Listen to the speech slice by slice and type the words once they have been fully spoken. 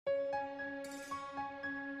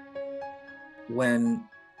when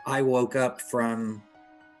I woke up from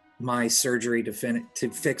my surgery to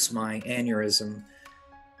fix my aneurysm.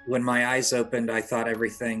 When my eyes opened, I thought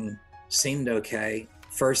everything seemed okay.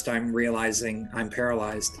 First, I'm realizing I'm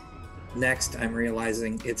paralyzed. Next, I'm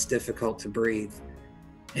realizing it's difficult to breathe.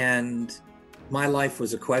 And my life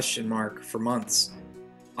was a question mark for months.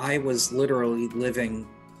 I was literally living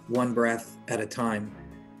one breath at a time.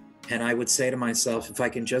 And I would say to myself, if I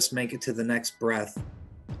can just make it to the next breath.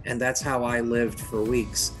 And that's how I lived for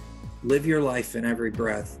weeks. Live your life in every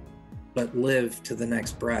breath, but live to the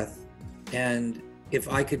next breath. And if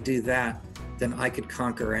I could do that, then I could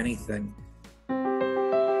conquer anything.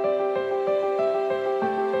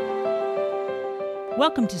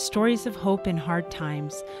 Welcome to Stories of Hope in Hard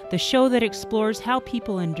Times, the show that explores how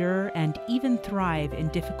people endure and even thrive in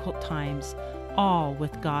difficult times, all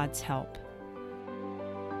with God's help.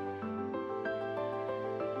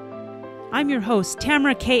 I'm your host,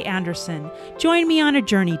 Tamara K. Anderson. Join me on a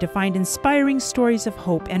journey to find inspiring stories of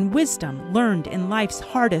hope and wisdom learned in life's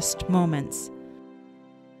hardest moments.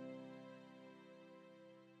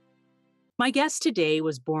 My guest today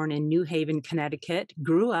was born in New Haven, Connecticut,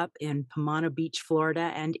 grew up in Pomona Beach,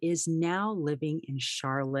 Florida, and is now living in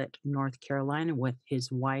Charlotte, North Carolina with his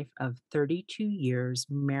wife of 32 years,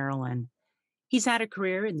 Marilyn. He's had a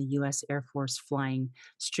career in the U.S. Air Force flying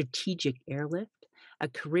strategic airlift, a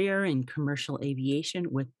career in commercial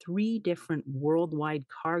aviation with 3 different worldwide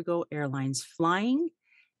cargo airlines flying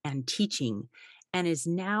and teaching, and is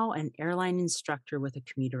now an airline instructor with a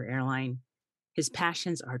commuter airline. His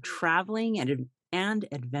passions are traveling and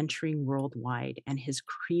adventuring worldwide, and his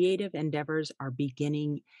creative endeavors are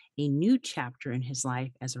beginning a new chapter in his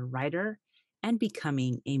life as a writer and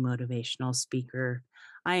becoming a motivational speaker.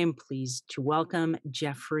 I am pleased to welcome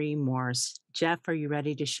Jeffrey Morse. Jeff, are you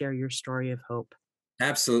ready to share your story of hope?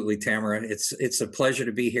 Absolutely, Tamara. It's a pleasure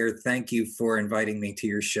to be here. Thank you for inviting me to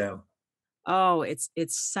your show. Oh, it's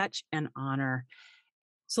such an honor.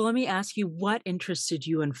 So let me ask you, what interested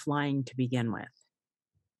you in flying to begin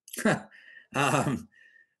with?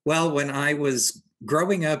 Well, when I was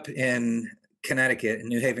growing up in Connecticut, in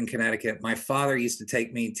New Haven, Connecticut, my father used to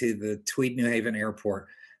take me to the Tweed New Haven airport,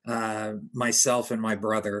 myself and my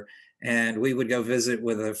brother, and we would go visit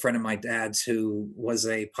with a friend of my dad's who was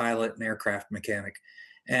a pilot and aircraft mechanic.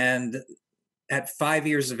 And at 5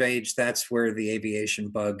 years of age, that's where the aviation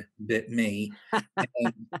bug bit me.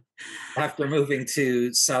 And after moving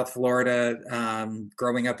to South Florida,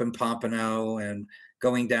 growing up in Pompano and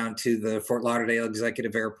going down to the Fort Lauderdale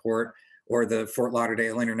Executive Airport or the Fort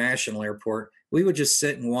Lauderdale International Airport, we would just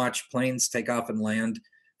sit and watch planes take off and land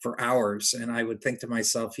for hours. And I would think to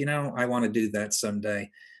myself, I want to do that someday.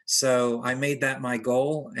 So I made that my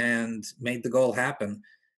goal and made the goal happen.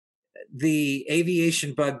 The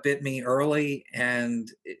aviation bug bit me early,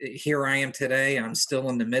 and here I am today. I'm still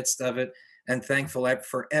in the midst of it and thankful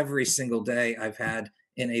for every single day I've had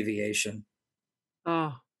in aviation.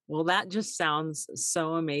 Oh, well, that just sounds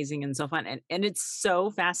so amazing and so fun. And it's so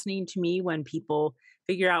fascinating to me when people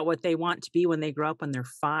figure out what they want to be when they grow up when they're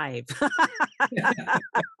 5.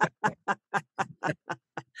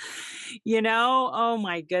 Oh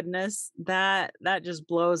my goodness, that just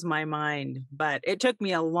blows my mind. But it took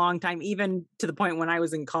me a long time, even to the point when I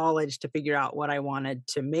was in college, to figure out what I wanted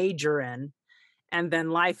to major in. And then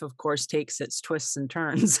life, of course, takes its twists and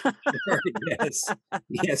turns. Yes,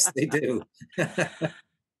 yes, they do.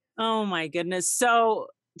 Oh my goodness. So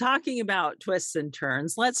talking about twists and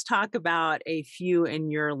turns, let's talk about a few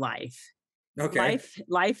in your life. Okay.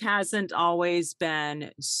 Life hasn't always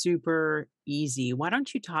been super easy. Why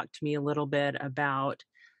don't you talk to me a little bit about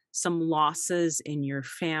some losses in your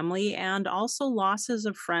family and also losses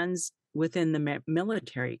of friends within the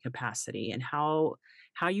military capacity and how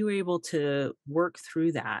you were able to work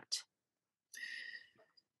through that?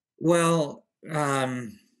 Well,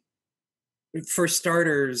 for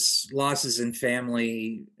starters, losses in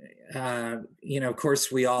family, of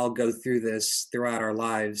course, we all go through this throughout our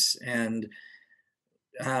lives. And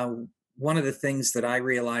uh, one of the things that I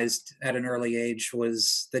realized at an early age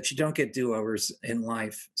was that you don't get do-overs in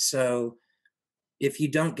life. So if you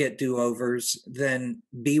don't get do-overs, then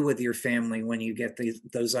be with your family when you get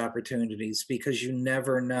those opportunities, because you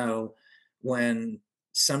never know when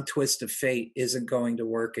some twist of fate isn't going to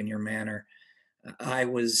work in your manner. I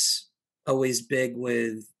was always big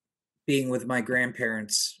with being with my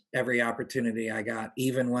grandparents every opportunity I got,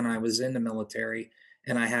 even when I was in the military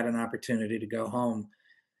and I had an opportunity to go home.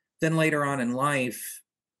 Then later on in life,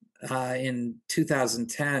 in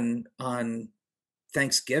 2010, on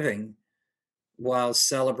Thanksgiving, while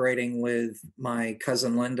celebrating with my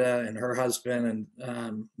cousin Linda and her husband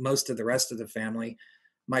and most of the rest of the family,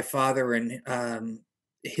 my father and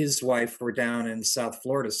his wife were down in South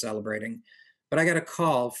Florida celebrating. But I got a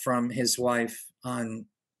call from his wife on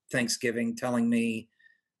Thanksgiving telling me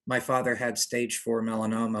my father had stage 4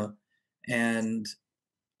 melanoma, and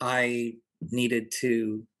I needed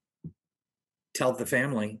to tell the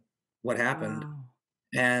family what happened. Wow.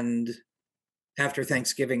 And after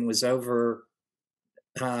Thanksgiving was over,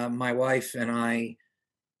 my wife and I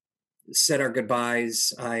said our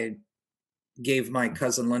goodbyes. I gave my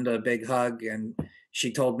cousin Linda a big hug, and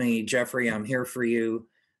she told me, "Jeffrey, I'm here for you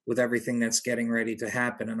with everything that's getting ready to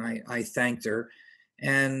happen." And I thanked her.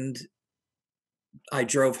 And I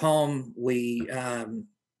drove home. We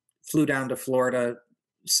flew down to Florida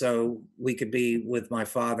so we could be with my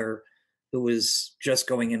father, who was just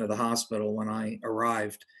going into the hospital when I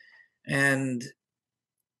arrived. And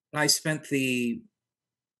I spent the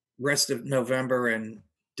rest of November and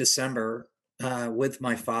December with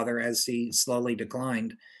my father as he slowly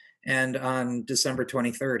declined. And on December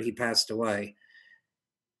 23rd, he passed away.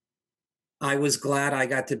 I was glad I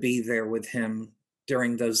got to be there with him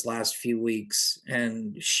during those last few weeks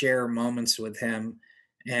and share moments with him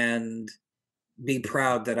and be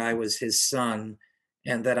proud that I was his son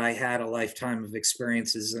and that I had a lifetime of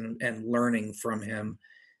experiences and learning from him.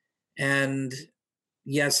 And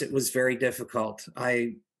yes, it was very difficult.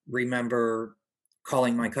 I remember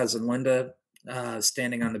calling my cousin Linda,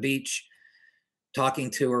 standing on the beach, talking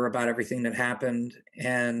to her about everything that happened.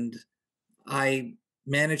 And I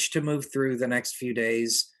managed to move through the next few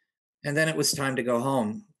days. And then it was time to go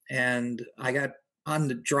home. And I got on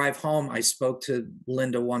the drive home, I spoke to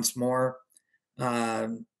Linda once more, uh,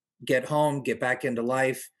 get home, get back into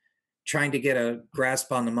life, trying to get a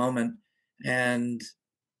grasp on the moment. And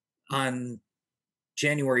on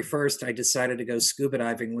January 1st, I decided to go scuba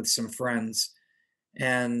diving with some friends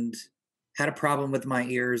and had a problem with my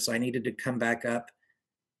ears. I needed to come back up.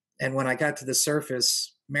 And when I got to the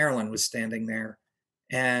surface, Marilyn was standing there.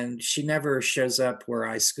 And she never shows up where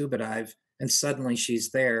I scuba dive. And suddenly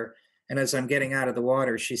she's there. And as I'm getting out of the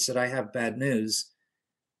water, she said, "I have bad news."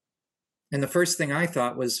 And the first thing I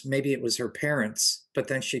thought was maybe it was her parents. But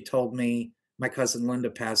then she told me my cousin Linda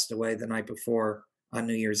passed away the night before on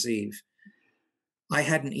New Year's Eve. I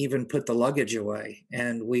hadn't even put the luggage away,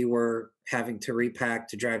 and we were having to repack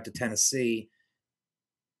to drive to Tennessee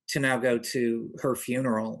to now go to her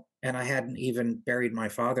funeral, and I hadn't even buried my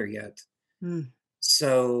father yet. Mm.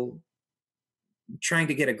 So trying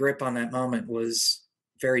to get a grip on that moment was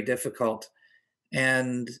very difficult.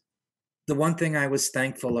 And the one thing I was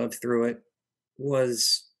thankful of through it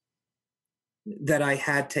was that I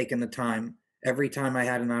had taken the time every time I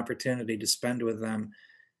had an opportunity to spend with them.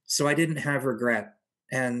 So I didn't have regret.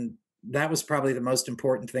 And that was probably the most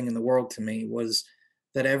important thing in the world to me, was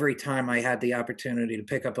that every time I had the opportunity to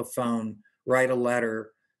pick up a phone, write a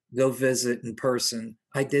letter, go visit in person,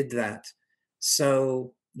 I did that.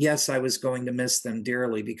 So yes, I was going to miss them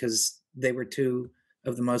dearly because they were two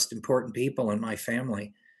of the most important people in my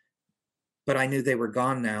family. But I knew they were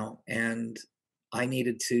gone now, and I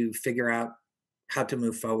needed to figure out how to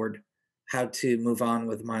move forward, how to move on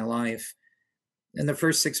with my life. And the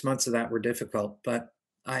first 6 months of that were difficult, but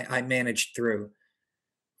I managed through.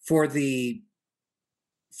 For the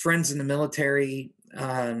friends in the military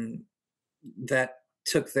that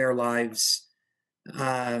took their lives,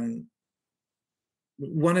 um,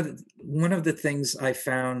 one of the things I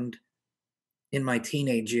found in my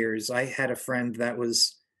teenage years, I had a friend that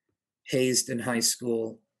was hazed in high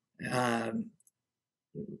school. Um,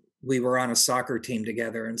 we were on a soccer team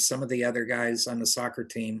together, and some of the other guys on the soccer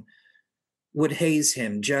team would haze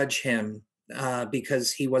him, judge him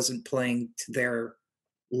because he wasn't playing to their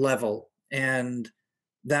level. And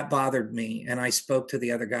that bothered me. And I spoke to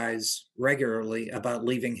the other guys regularly about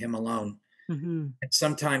leaving him alone. Mhm. And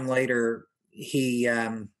sometime later, he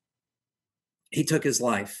took his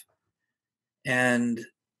life. And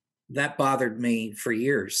that bothered me for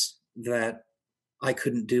years, that I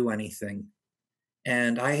couldn't do anything.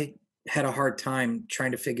 And I had a hard time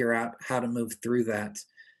trying to figure out how to move through that.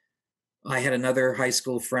 I had another high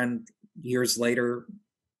school friend years later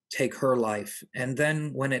take her life. And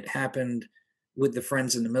then when it happened with the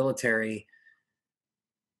friends in the military,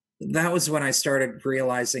 that was when I started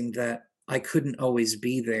realizing that I couldn't always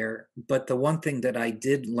be there. But the one thing that I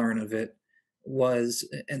did learn of it was,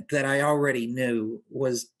 and that I already knew,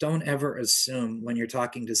 was don't ever assume when you're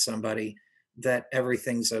talking to somebody that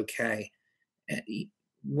everything's okay.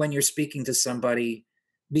 When you're speaking to somebody,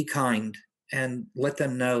 be kind and let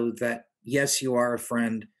them know that, yes, you are a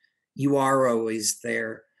friend, you are always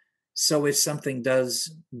there. So if something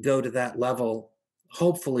does go to that level,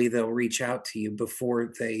 hopefully they'll reach out to you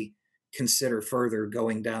before they consider further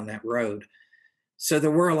going down that road. So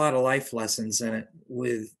there were a lot of life lessons in it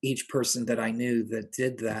with each person that I knew that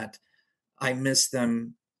did that. I miss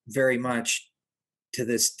them very much to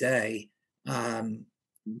this day. Um,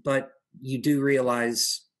 but you do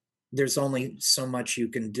realize there's only so much you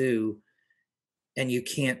can do, and you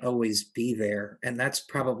can't always be there. And that's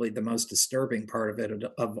probably the most disturbing part of it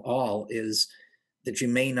of all, is that you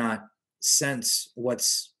may not sense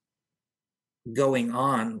what's going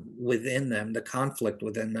on within them, the conflict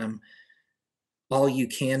within them. All you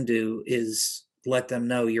can do is let them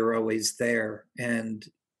know you're always there and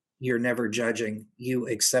you're never judging. You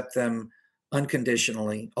accept them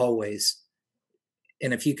unconditionally, always.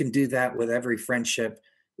 And if you can do that with every friendship,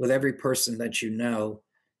 with every person that you know,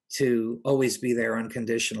 to always be there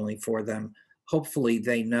unconditionally for them, hopefully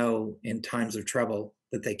they know in times of trouble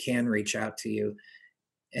that they can reach out to you.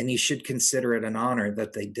 And you should consider it an honor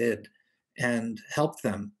that they did, and help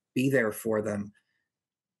them, be there for them.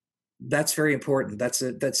 That's very important. That's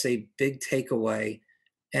a big takeaway.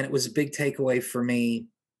 And it was a big takeaway for me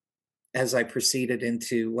as I proceeded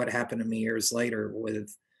into what happened to me years later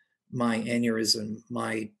with my aneurysm,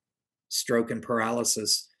 my stroke and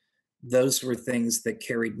paralysis. Those were things that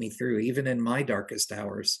carried me through, even in my darkest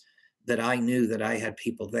hours, that I knew that I had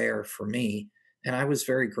people there for me. And I was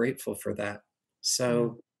very grateful for that.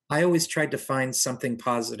 Mm, So I always tried to find something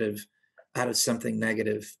positive out of something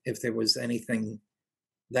negative. If there was anything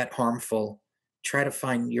that harmful, try to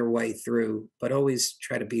find your way through, but always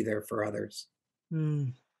try to be there for others.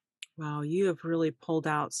 mm. Wow, you have really pulled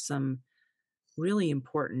out some really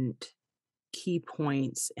important key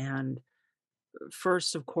points. And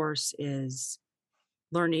first, of course, is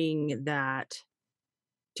learning that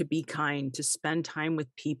to be kind, to spend time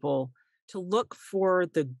with people, to look for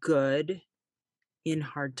the good in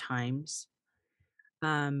hard times.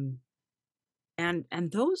 Um,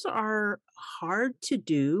 and those are hard to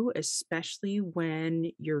do, especially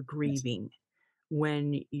when you're Yes. grieving,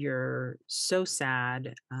 when you're so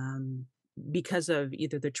sad, because of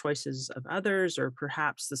either the choices of others or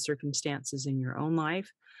perhaps the circumstances in your own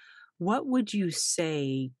life. What would you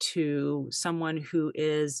say to someone who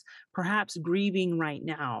is perhaps grieving right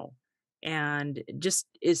now and just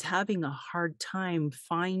is having a hard time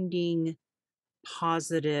finding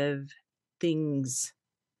positive things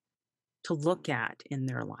to look at in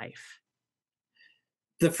their life?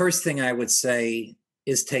 The first thing I would say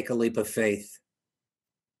is take a leap of faith.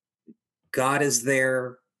 God is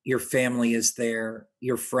there, your family is there,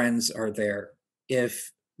 your friends are there.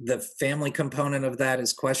 If the family component of that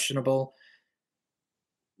is questionable,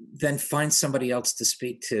 then find somebody else to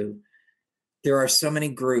speak to. There are so many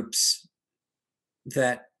groups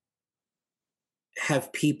that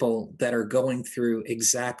have people that are going through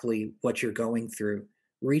exactly what you're going through.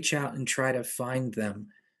 Reach out and try to find them.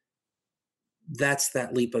 That's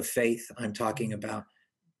that leap of faith I'm talking Mm, about.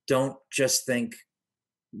 Don't just think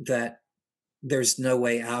that there's no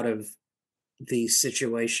way out of the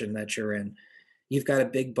situation that you're in. You've got a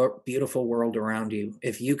big, beautiful world around you.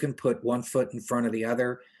 If you can put one foot in front of the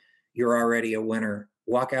other, you're already a winner.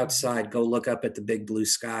 Walk mhm, outside, go look up at the big blue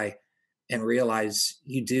sky, and realize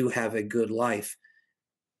you do have a good life.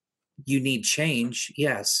 You need change,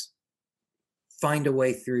 yes. Find a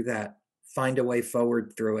way through that, find a way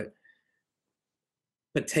forward through it,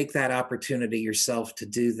 but take that opportunity yourself to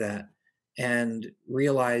do that, and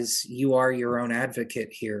realize you are your own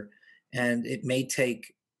advocate here. And it may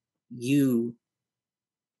take you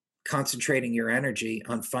concentrating your energy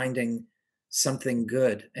on finding something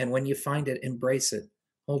good. And when you find it, embrace it,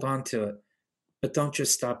 hold on to it. But don't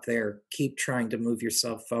just stop there. Keep trying to move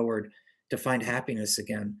yourself forward to find happiness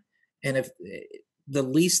again. And if the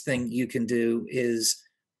least thing you can do is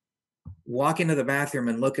walk into the bathroom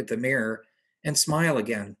and look at the mirror and smile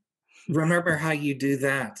again, remember how you do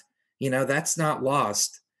that. That's not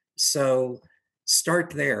lost. So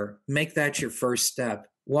start there. Make that your first step.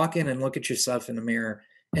 Walk in and look at yourself in the mirror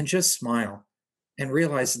and just smile and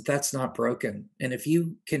realize that that's not broken. And if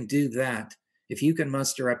you can do that, if you can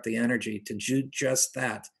muster up the energy to do just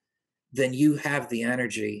that, then you have the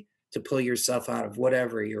energy to pull yourself out of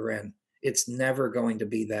whatever you're in. It's never going to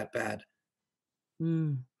be that bad.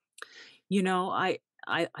 mm. You know, I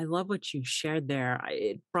love what you shared there.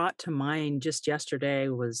 It brought to mind just yesterday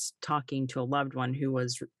was talking to a loved one who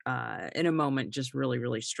was in a moment just really,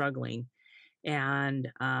 really struggling. And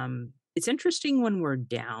it's interesting when we're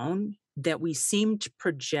down that we seem to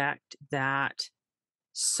project that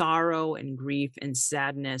sorrow and grief and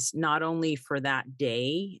sadness, not only for that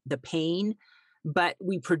day, the pain, but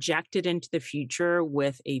we project it into the future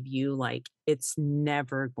with a view like it's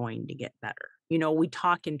never going to get better. We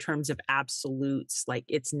talk in terms of absolutes, like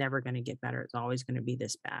it's never going to get better. It's always going to be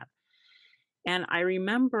this bad. And I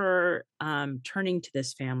remember turning to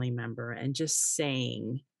this family member and just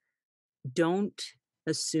saying, don't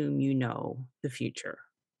assume you know the future.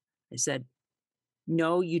 I said,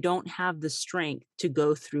 no, you don't have the strength to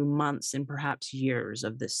go through months and perhaps years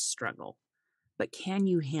of this struggle. But can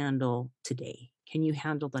you handle today? Can you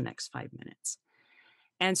handle the next 5 minutes?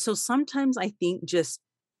 And so sometimes I think just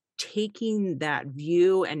taking that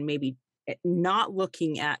view and maybe not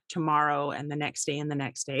looking at tomorrow and the next day and the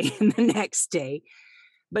next day and the next day,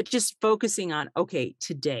 but just focusing on, okay,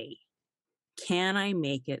 today, can I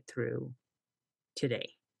make it through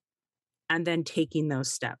today? And then taking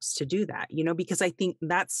those steps to do that, because I think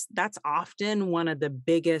that's often one of the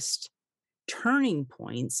biggest turning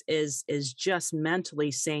points is just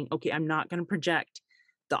mentally saying, okay, I'm not going to project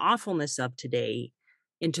the awfulness of today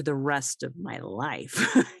into the rest of my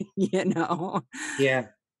life, you know? Yeah.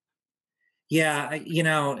 Yeah,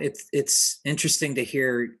 it's interesting to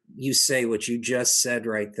hear you say what you just said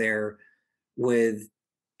right there with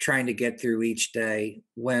trying to get through each day.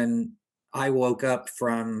 When I woke up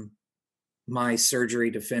from my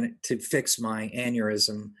surgery to fix my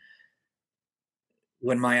aneurysm,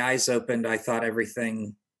 when my eyes opened, I thought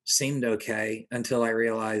everything seemed okay until I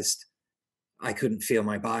realized I couldn't feel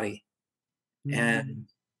my body. Mm, And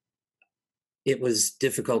it was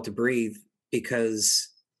difficult to breathe because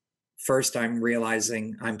first I'm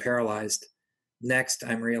realizing I'm paralyzed. Next,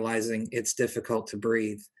 I'm realizing it's difficult to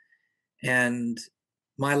breathe. And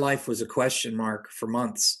my life was a question mark for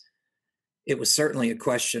months. It was certainly a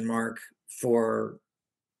question mark for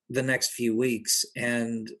the next few weeks.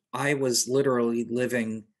 And I was literally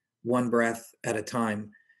living one breath at a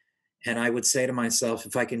time. And I would say to myself,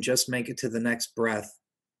 if I can just make it to the next breath,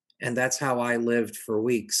 and that's how I lived for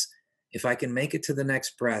weeks. If I can make it to the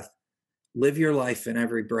next breath, live your life in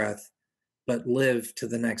every breath, but live to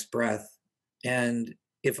the next breath. And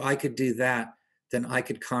if I could do that, then I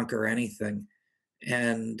could conquer anything.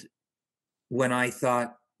 And when I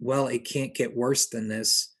thought, well, it can't get worse than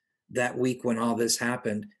this, that week when all this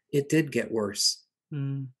happened, it did get worse.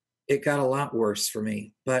 mm, It got a lot worse for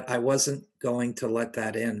me, but I wasn't going to let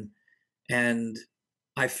that in. And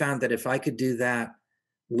I found that if I could do that,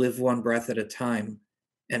 live one breath at a time,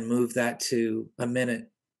 and move that to a minute,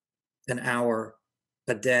 an hour,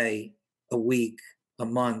 a day, a week, a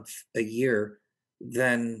month, a year,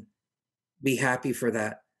 then be happy for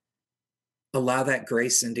that. Allow that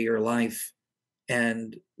grace into your life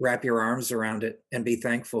and wrap your arms around it and be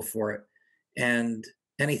thankful for it. And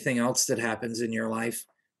anything else that happens in your life,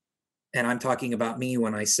 and I'm talking about me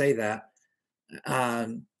when I say that,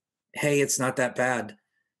 um, hey, it's not that bad.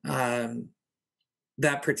 Um,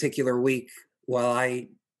 that particular week, while I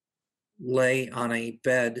lay on a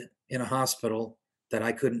bed in a hospital that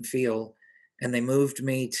I couldn't feel, and they moved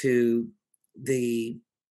me to the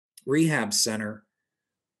rehab center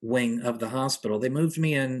wing of the hospital. They moved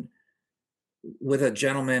me in with a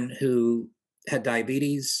gentleman who had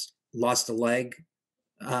diabetes, lost a leg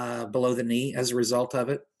below the knee as a result of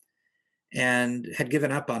it, and had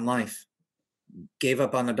given up on life, gave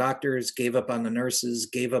up on the doctors, gave up on the nurses,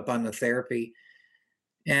 gave up on the therapy.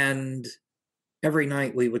 And every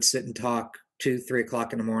night we would sit and talk 2, 3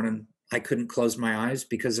 o'clock in the morning. I couldn't close my eyes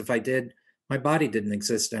because if I did, my body didn't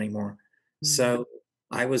exist anymore. mm, So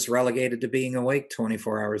I was relegated to being awake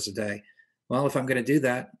 24 hours a day. Well, if I'm going to do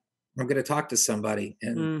that, I'm going to talk to somebody.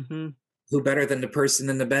 And mhm, who better than the person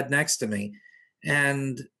in the bed next to me?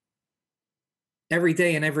 And every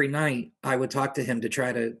day and every night, I would talk to him to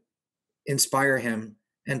try to inspire him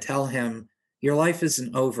and tell him, your life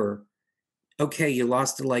isn't over. Okay, you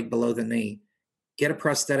lost a leg below the knee. Get a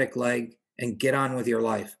prosthetic leg and get on with your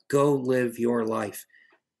life. Go live your life.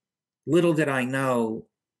 Little did I know,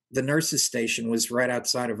 the nurses' station was right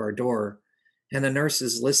outside of our door. And the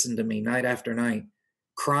nurses listened to me night after night,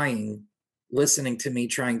 crying, listening to me,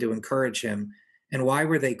 trying to encourage him. And why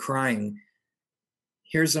were they crying?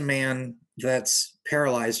 Here's a man that's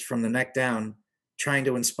paralyzed from the neck down, trying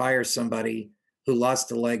to inspire somebody who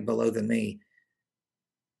lost a leg below the knee.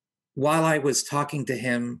 While I was talking to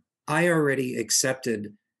him, I already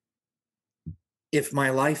accepted if my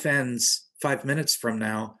life ends 5 minutes from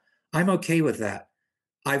now, I'm okay with that.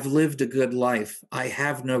 I've lived a good life. I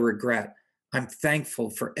have no regret. I'm thankful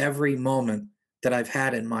for every moment that I've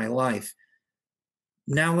had in my life.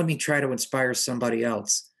 Now let me try to inspire somebody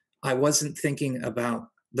else. I wasn't thinking about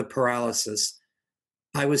the paralysis.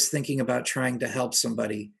 I was thinking about trying to help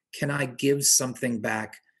somebody. Can I give something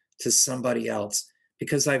back to somebody else?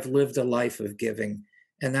 Because I've lived a life of giving,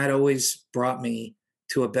 and that always brought me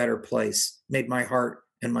to a better place, made my heart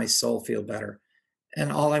and my soul feel better.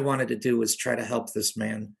 And all I wanted to do was try to help this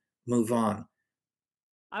man move on.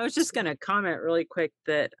 I was just gonna comment really quick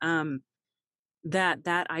that,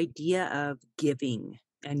 that idea of giving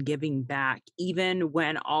and giving back, even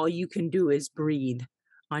when all you can do is breathe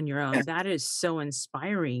on your Yeah, own, that is so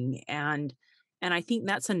inspiring, and I think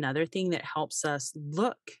that's another thing that helps us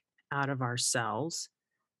look out of ourselves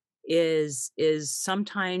is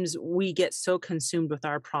sometimes we get so consumed with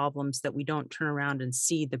our problems that we don't turn around and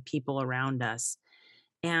see the people around us.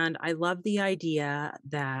 And I love the idea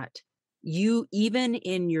that you, even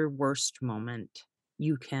in your worst moment,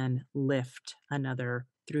 you can lift another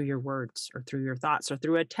through your words or through your thoughts or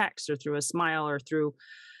through a text or through a smile or through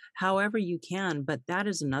however you can. But that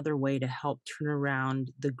is another way to help turn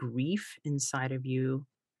around the grief inside of you,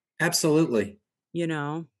 absolutely. you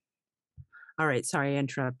know? All right. Sorry, I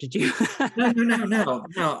interrupted you. No, no, no, no,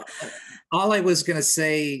 no. All I was going to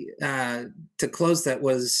say to close that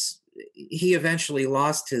was he eventually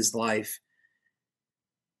lost his life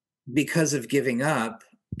because of giving up.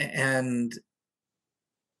 And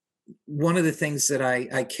one of the things that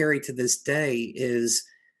I carry to this day is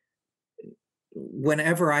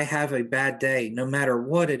whenever I have a bad day, no matter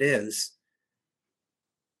what it is,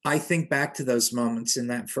 I think back to those moments in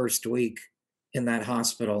that first week in that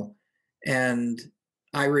hospital. And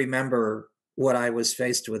I remember what I was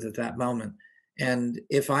faced with at that moment. And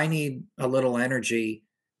if I need a little energy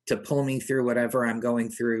to pull me through whatever I'm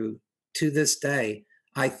going through to this day,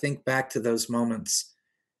 I think back to those moments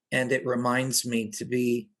and it reminds me to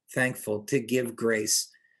be thankful, to give grace,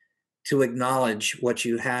 to acknowledge what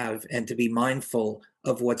you have and to be mindful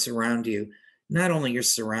of what's around you, not only your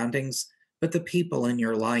surroundings, but the people in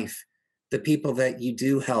your life, the people that you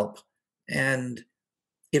do help. And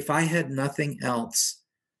if I had nothing else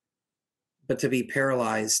but to be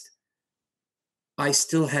paralyzed, I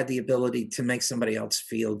still had the ability to make somebody else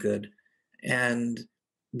feel good. And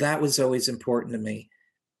that was always important to me.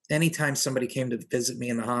 Anytime somebody came to visit me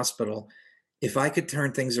in the hospital, if I could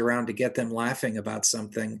turn things around to get them laughing about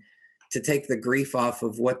something, to take the grief off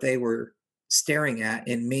of what they were staring at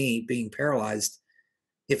in me being paralyzed,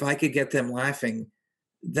 if I could get them laughing,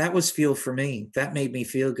 that was fuel for me. That made me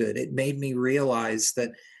feel good. It made me realize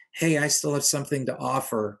that, hey, I still have something to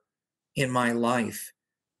offer in my life.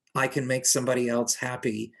 I can make somebody else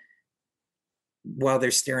happy while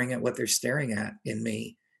they're staring at what they're staring at in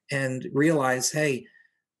me and realize, hey,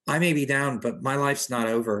 I may be down, but my life's not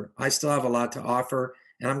over. I still have a lot to offer,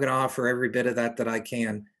 and I'm going to offer every bit of that that I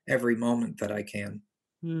can, every moment that I can.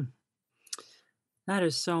 Mm, that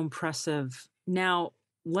is so impressive. Now,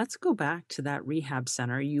 let's go back to that rehab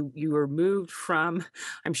center. You were moved from,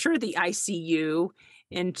 I'm sure, the ICU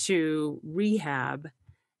into rehab.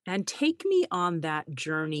 And take me on that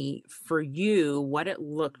journey for you, what it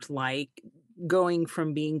looked like going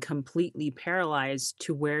from being completely paralyzed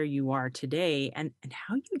to where you are today and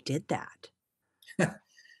how you did that.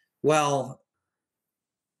 Well,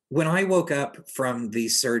 when I woke up from the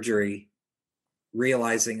surgery,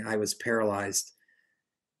 realizing I was paralyzed,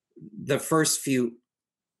 the first few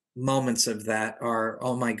moments of that are,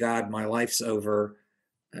 oh my God, my life's over.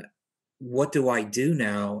 Uh, What do I do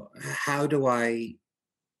now? How do I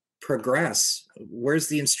progress? Where's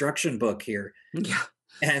the instruction book here? Yeah.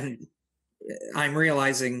 And I'm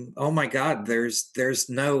realizing, oh my God, there's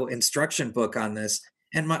no instruction book on this.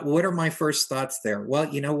 And what are my first thoughts there?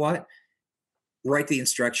 Well, you know what? Write the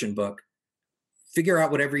instruction book. Figure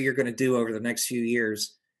out whatever you're going to do over the next few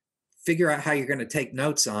years. Figure out how you're going to take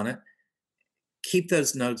notes on it. Keep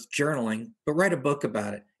those notes journaling, but write a book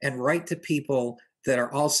about it and write to people that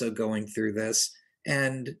are also going through this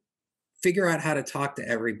and figure out how to talk to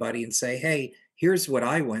everybody and say, hey, here's what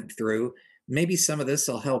I went through. Maybe some of this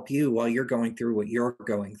will help you while you're going through what you're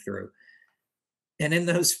going through. And in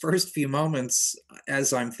those first few moments,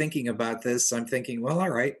 as I'm thinking about this, I'm thinking, well, all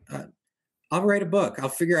right, I'll write a book. I'll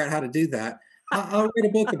figure out how to do that. I'll write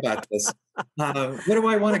a book about this. What do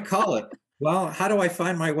I want to call it? Well, how do I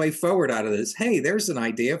find my way forward out of this? Hey, there's an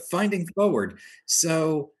idea, finding forward.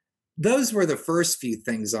 So those were the first few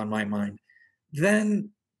things on my mind. Then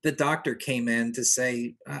the doctor came in to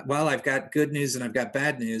say, well, I've got good news and I've got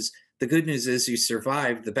bad news. The good news is you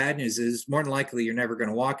survived. The bad news is more than likely you're never going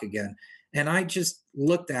to walk again. And I just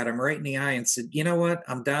looked at him right in the eye and said, you know what?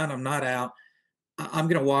 I'm done. I'm not out. I'm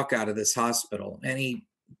going to walk out of this hospital. And he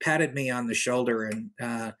patted me on the shoulder and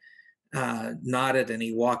nodded and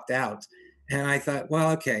he walked out. And I thought,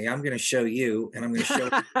 well, okay, I'm going to show you and I'm going to show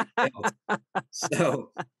everybody else.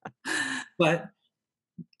 So, but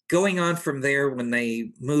going on from there, when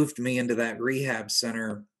they moved me into that rehab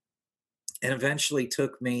center and eventually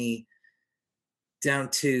took me down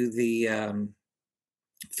to the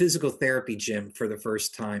physical therapy gym for the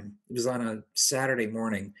first time. It was on a Saturday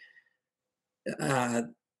morning. Uh,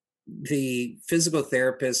 the physical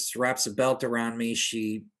therapist wraps a belt around me.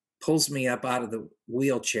 She pulls me up out of the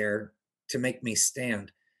wheelchair to make me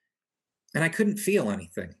stand. And I couldn't feel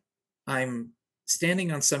anything. I'm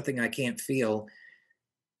standing on something I can't feel.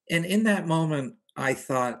 And in that moment, I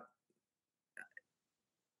thought,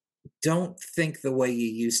 don't think the way you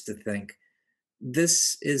used to think.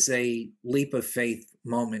 This is a leap of faith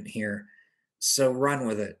moment here. So run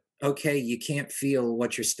with it. Okay, you can't feel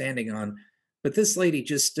what you're standing on, but this lady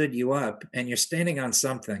just stood you up and you're standing on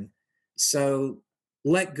something. So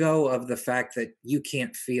let go of the fact that you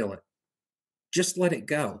can't feel it. Just let it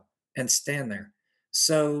go and stand there.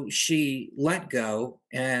 So she let go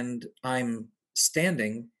and I'm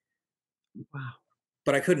standing, Wow.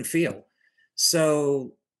 but I couldn't feel.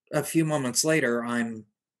 So a few moments later, I'm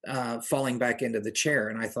falling back into the chair.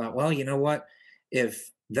 And I thought, well, you know what?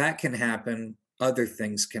 If that can happen, other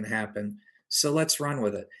things can happen. So let's run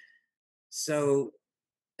with it. So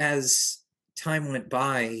as time went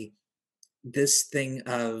by, this thing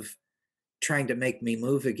of trying to make me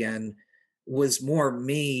move again was more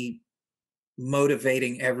me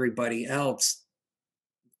motivating everybody else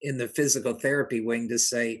in the physical therapy wing to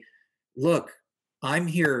say, look, I'm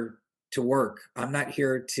here to work. I'm not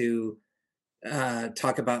here to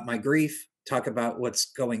talk about my grief, talk about what's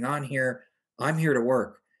going on here. I'm here to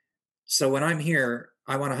work. So when I'm here,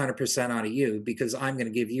 I want 100% out of you because I'm going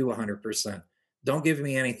to give you 100%. Don't give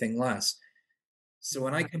me anything less. So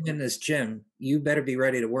when I Right. come in this gym, you better be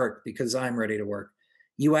ready to work because I'm ready to work.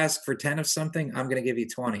 You ask for 10 of something, I'm going to give you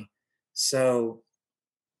 20. So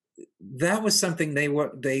that was something they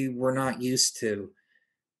were not used to.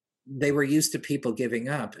 They were used to people giving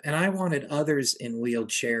up, and I wanted others in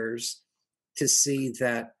wheelchairs to see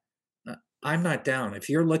that I'm not down. If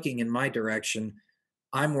you're looking in my direction,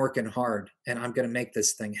 I'm working hard and I'm going to make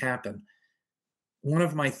this thing happen. One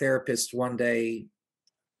of my therapists one day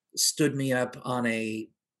stood me up on a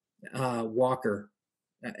walker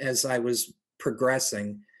as I was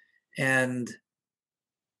progressing, and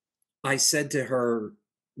I said to her,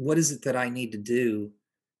 what is it that I need to do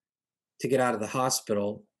to get out of the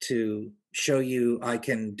hospital to show you I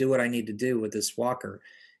can do what I need to do with this walker?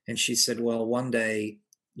 And she said, well, one day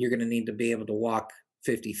you're going to need to be able to walk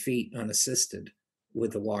 50 feet unassisted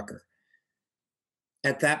with the walker.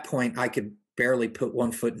 At that point, I could barely put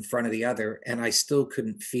one foot in front of the other, and I still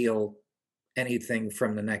couldn't feel anything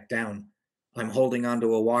from the neck down. I'm holding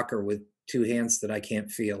onto a walker with two hands that I can't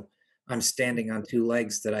feel. I'm standing on two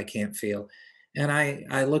legs that I can't feel. And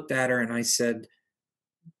I looked at her and I said,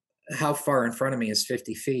 how far in front of me is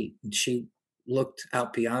 50 feet? And she looked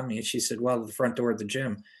out beyond me and she said, well, the front door of the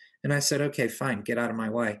gym. And I said, okay, fine, get out of my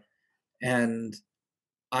way. And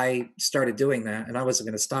I started doing that and I wasn't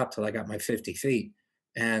going to stop till I got my 50 feet.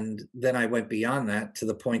 And then I went beyond that to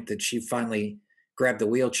the point that she finally grabbed the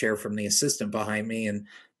wheelchair from the assistant behind me and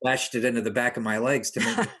lashed it into the back of my legs to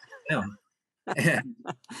make me sit down. And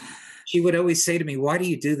she would always say to me, why do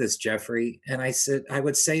you do this, Jeffrey? And I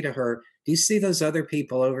would say to her, do you see those other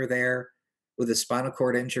people over there with the spinal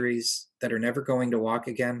cord injuries that are never going to walk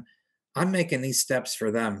again? I'm making these steps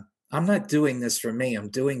for them. I'm not doing this for me. I'm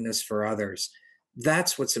doing this for others.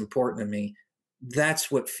 That's what's important to me.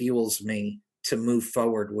 That's what fuels me to move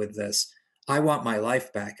forward with this. I want my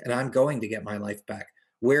life back and I'm going to get my life back.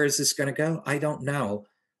 Where is this going to go? I don't know,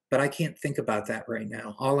 but I can't think about that right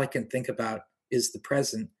now. All I can think about is the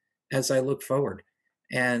present as I look forward.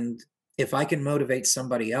 And if I can motivate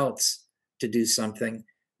somebody else to do something,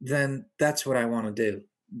 then that's what I want to do.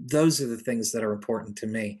 Those are the things that are important to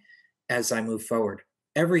me as I move forward.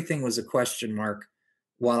 Everything was a question mark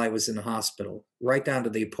while I was in the hospital, right down to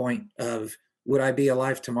the point of would I be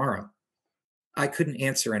alive tomorrow? I couldn't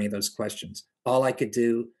answer any of those questions. All I could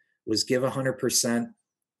do was give 100%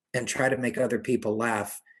 and try to make other people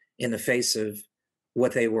laugh in the face of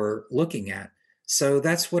what they were looking at. So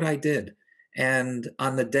that's what I did. And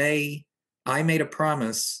on the day I made a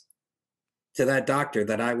promise to that doctor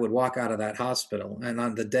that I would walk out of that hospital. And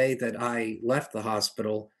on the day that I left the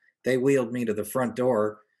hospital, they wheeled me to the front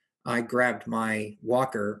door. I grabbed my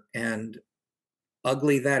walker, and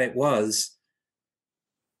ugly that it was,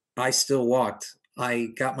 I still walked. I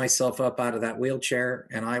got myself up out of that wheelchair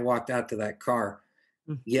and I walked out to that car.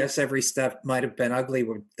 Mm. Yes, every step might have been ugly.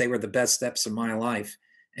 They were the best steps of my life.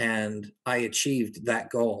 And I achieved that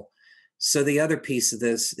goal. So the other piece of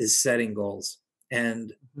this is setting goals.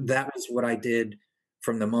 And Mhm. that was what I did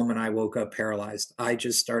from the moment I woke up paralyzed. I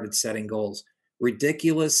just started setting goals.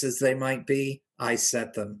 Ridiculous as they might be, I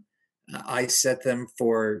set them. I set them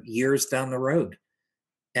for years down the road.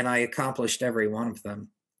 and I accomplished every one of them.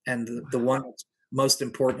 And the one Wow. that's most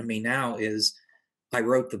important to me now is I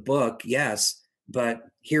wrote the book, yes, but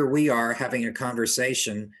here we are having a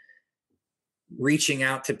conversation, reaching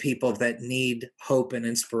out to people that need hope and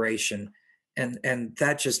inspiration. And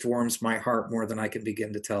that just warms my heart more than I can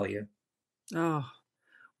begin to tell you. Oh,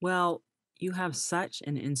 well, you have such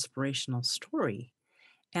an inspirational story.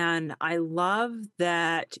 And I love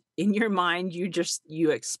that in your mind,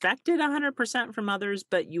 you expected 100% from others,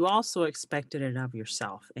 but you also expected it of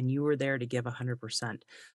yourself, and you were there to give 100%.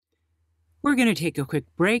 We're going to take a quick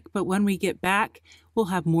break, but when we get back, we'll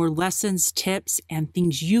have more lessons, tips, and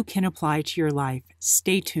things you can apply to your life.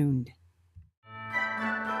 Stay tuned.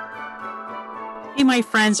 Hey, my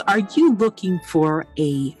friends, are you looking for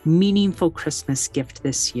a meaningful Christmas gift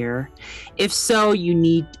this year? If so, you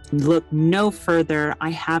need look no further. I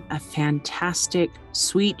have a fantastic,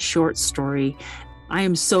 sweet short story. I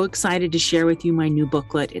am so excited to share with you my new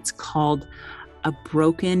booklet. It's called A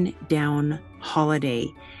Broken Down Holiday.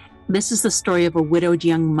 This is the story of a widowed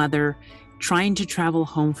young mother trying to travel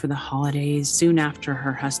home for the holidays soon after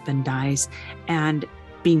her husband dies and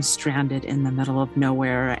being stranded in the middle of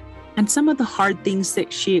nowhere, and some of the hard things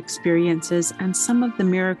that she experiences and some of the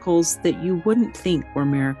miracles that you wouldn't think were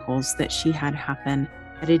miracles that she had happen.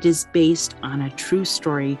 But it is based on a true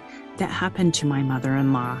story that happened to my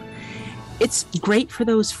mother-in-law. It's great for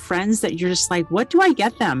those friends that you're just like, what do I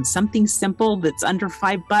get them? Something simple that's under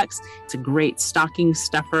 $5. It's a great stocking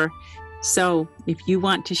stuffer. So if you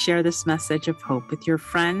want to share this message of hope with your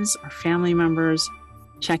friends or family members,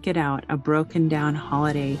 check it out, A Broken Down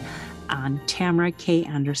Holiday, on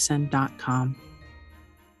tamarakanderson.com.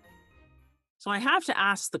 So I have to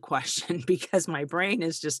ask the question because my brain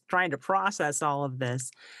is just trying to process all of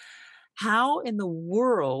this. How in the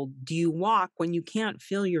world do you walk when you can't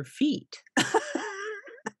feel your feet?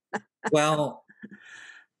 Well,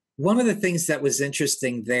 one of the things that was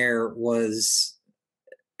interesting there was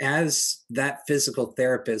as that physical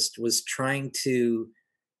therapist was trying to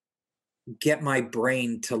get my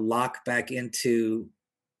brain to lock back into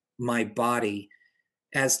my body,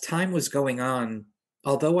 as time was going on,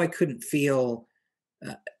 although I couldn't feel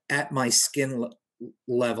uh, at my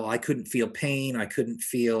level, I couldn't feel pain, I couldn't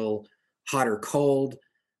feel hot or cold.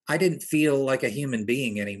 I didn't feel like a human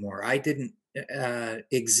being anymore. I didn't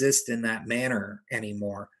exist in that manner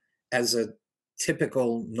anymore as a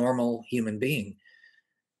typical normal human being.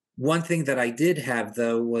 One thing that I did have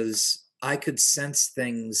though was I could sense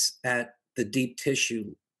things at the deep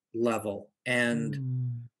tissue level, and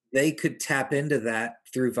Mm. they could tap into that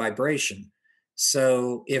through vibration.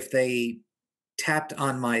 So if they tapped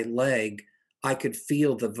on my leg, I could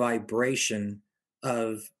feel the vibration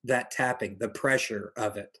of that tapping, the pressure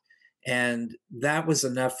of it. And that was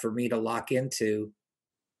enough for me to lock into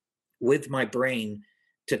with my brain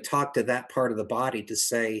to talk to that part of the body to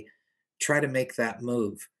say, try to make that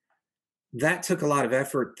move. That took a lot of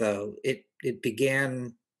effort though. It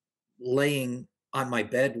began laying on my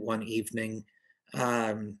bed one evening,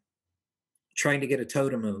 um, trying to get a toe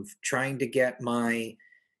to move, trying to get my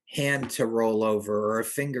hand to roll over or a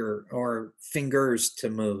finger or fingers to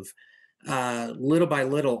move. Little by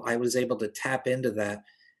little, I was able to tap into that.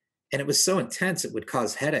 And it was so intense, it would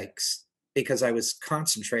cause headaches because I was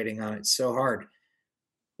concentrating on it so hard.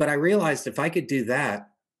 But I realized if I could do that,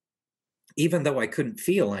 even though I couldn't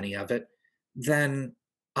feel any of it, then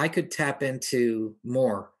I could tap into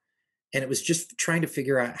more. And it was just trying to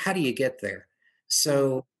figure out how do you get there? Mm.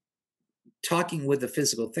 So, talking with the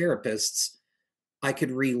physical therapists, I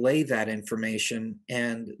could relay that information,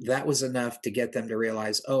 and that was enough to get them to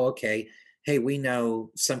realize, oh, okay, hey, we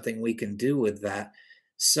know something we can do with that.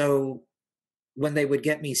 So when they would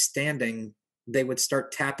get me standing, they would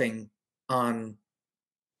start tapping on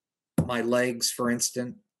my legs, for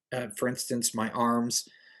instance, my arms.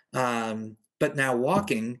 But now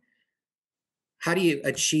walking, how do you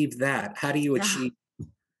achieve that? How do you Yeah. achieve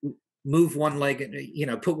move one leg,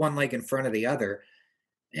 put one leg in front of the other?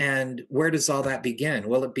 And where does all that begin?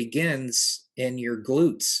 Well, it begins in your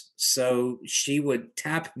glutes. So she would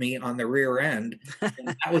tap me on the rear end, and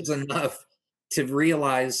that was enough to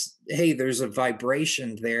realize, hey, there's a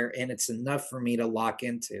vibration there, and it's enough for me to lock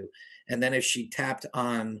into. And then if she tapped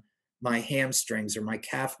on my hamstrings or my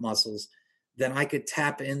calf muscles, then I could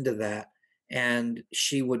tap into that, and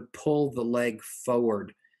she would pull the leg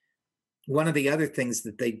forward. One of the other things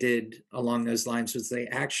that they did along those lines was they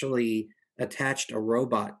actually attached a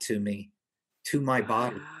robot to me, to my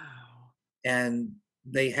body, Wow. and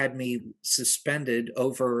they had me suspended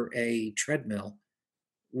over a treadmill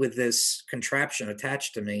with this contraption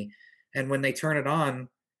attached to me. And when they turn it on,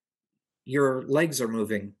 your legs are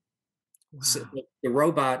moving. So Wow. the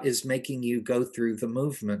robot is making you go through the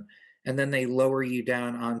movement, and then they lower you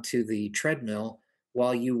down onto the treadmill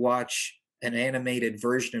while you watch an animated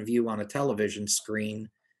version of you on a television screen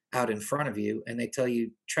out in front of you, and they tell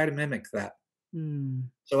you, try to mimic that. Mm.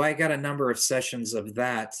 So I got a number of sessions of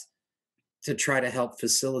that to try to help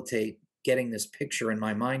facilitate getting this picture in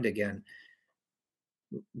my mind again.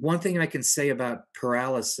 One thing I can say about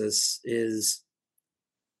paralysis is,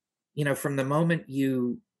 from the moment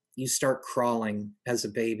you start crawling as a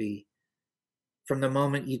baby, from the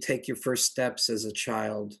moment you take your first steps as a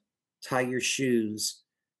child, tie your shoes,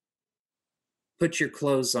 put your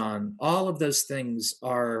clothes on, all of those things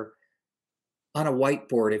are on a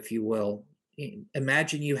whiteboard, if you will.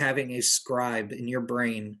 Imagine you having a scribe in your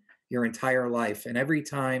brain your entire life, and every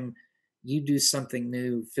time you do something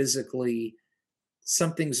new physically,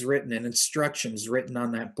 something's written and instructions written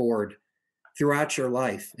on that board throughout your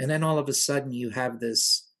life. And then all of a sudden you have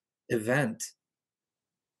this event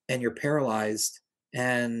and you're paralyzed,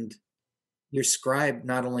 and your scribe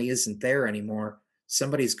not only isn't there anymore,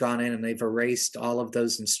 somebody's gone in and they've erased all of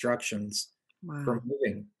those instructions from Wow.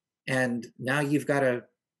 moving. And now you've got to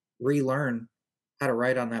relearn how to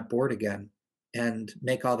write on that board again and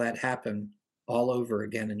make all that happen all over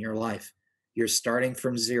again in your life. You're starting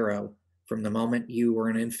from zero, from the moment you were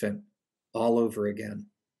an infant, all over again.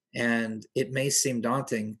 And it may seem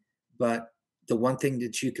daunting, but the one thing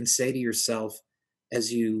that you can say to yourself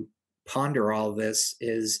as you ponder all this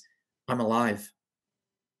is, I'm alive.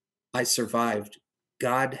 I survived.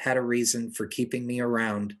 God had a reason for keeping me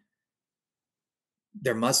around.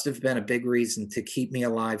 There must have been a big reason to keep me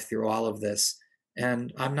alive through all of this.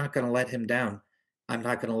 And I'm not going to let him down. I'm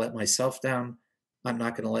not going to let myself down. I'm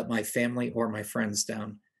not going to let my family or my friends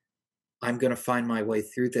down. I'm going to find my way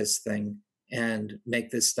through this thing and make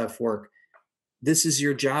this stuff work. This is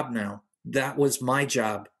your job now. That was my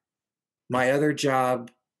job. My other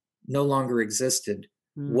job no longer existed.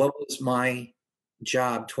 Mm. What was my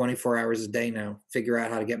job 24 hours a day now? Figure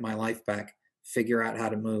out how to get my life back, figure out how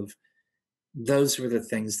to move. Those were the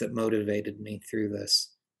things that motivated me through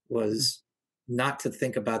this, Mm. was not to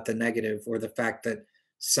think about the negative or the fact that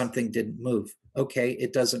something didn't move. Okay,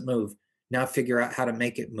 it doesn't move. Now figure out how to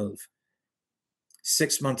make it move.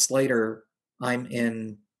 6 months later, I'm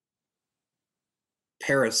in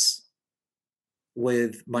Paris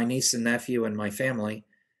with my niece and nephew and my family,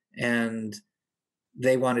 and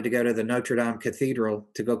they wanted to go to the Notre Dame Cathedral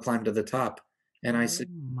to go climb to the top. And Oh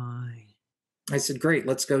my. I said, great,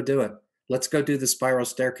 let's go do it. Let's go do the spiral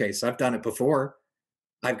staircase. I've done it before.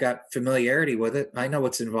 I've got familiarity with it. I know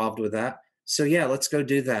what's involved with that. So yeah, let's go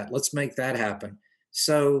do that. Let's make that happen.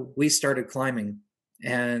 So we started climbing,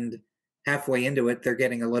 and halfway into it, they're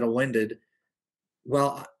getting a little winded.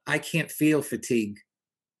 Well, I can't feel fatigue.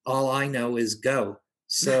 All I know is go.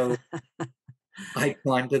 So I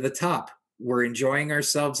climbed to the top. We're enjoying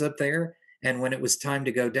ourselves up there. And when it was time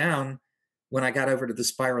to go down, when I got over to the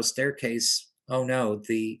spiral staircase, oh no,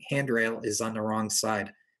 the handrail is on the wrong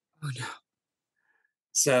side. Oh no.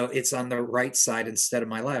 So it's on the right side instead of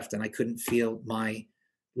my left. And I couldn't feel my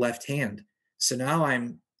left hand. So now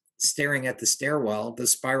I'm staring at the stairwell, the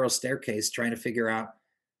spiral staircase, trying to figure out,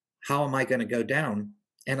 how am I going to go down?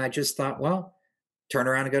 And I just thought, well, turn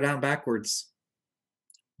around and go down backwards.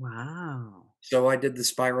 Wow. So I did the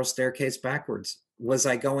spiral staircase backwards. Was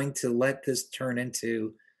I going to let this turn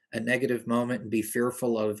into a negative moment and be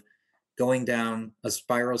fearful of going down a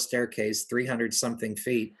spiral staircase 300 something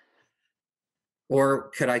feet?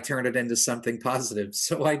 Or could I turn it into something positive?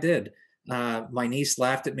 So I did. My niece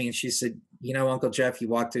laughed at me and she said, Uncle Jeff, you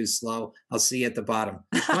walk too slow. I'll see you at the bottom.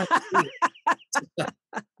 Fine.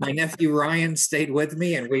 My nephew Ryan stayed with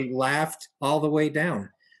me and we laughed all the way down.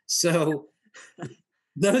 So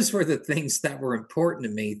those were the things that were important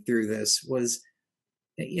to me through this was,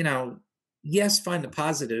 you know, yes, find the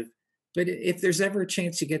positive, but if there's ever a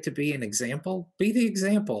chance you get to be an example, be the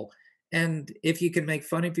example. And if you can make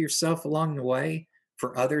fun of yourself along the way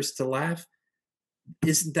for others to laugh,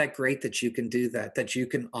 isn't that great that you can do that, that you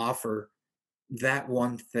can offer that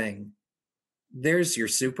one thing? There's your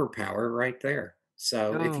superpower right there.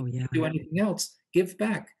 So if you Oh yeah. do anything else, give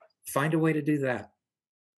back. Find a way to do that.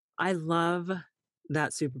 I love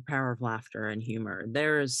that superpower of laughter and humor.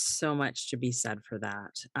 There is so much to be said for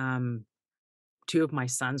that. Two of my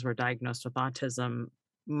sons were diagnosed with autism.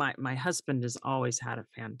 My husband has always had a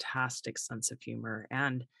fantastic sense of humor,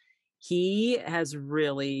 and he has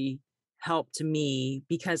really helped me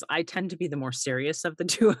because I tend to be the more serious of the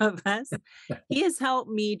two of us. He has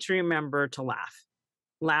helped me to remember to laugh.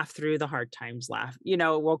 laugh through the hard times, laugh,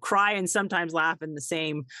 we'll cry and sometimes laugh in the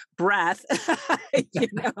same breath, you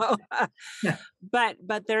know.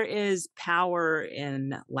 But there is power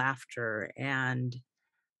in laughter, and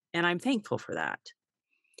I'm thankful for that.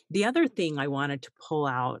 The other thing I wanted to pull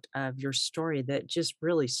out of your story that just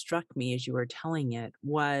really struck me as you were telling it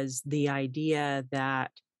was the idea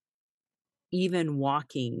that even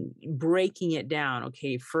walking, breaking it down,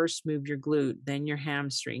 okay, first move your glute, then your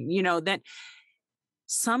hamstring, that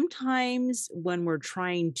sometimes when we're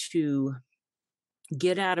trying to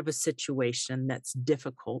get out of a situation that's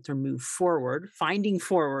difficult or move forward, finding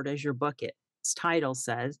forward, as your book its title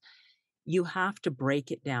says, you have to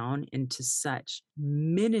break it down into such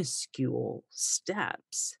minuscule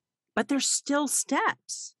steps, but they're still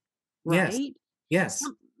steps, Yes. right? Yes.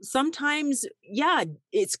 Sometimes, yeah,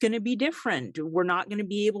 it's going to be different. We're not going to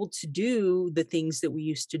be able to do the things that we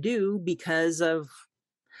used to do because of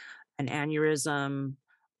an aneurysm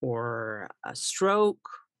or a stroke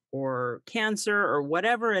or cancer or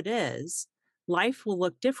whatever it is. Life will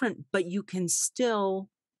look different, but you can still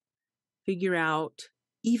figure out,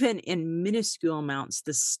 even in minuscule amounts,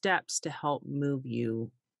 the steps to help move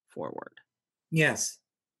you forward. Yes.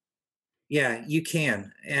 Yeah, you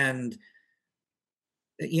can. And,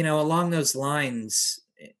 along those lines,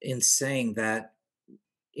 in saying that,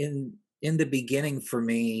 in the beginning for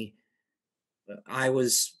me, I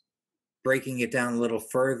was breaking it down a little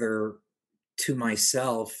further to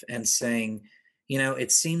myself and saying,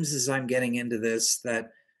 it seems as I'm getting into this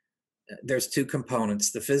that there's two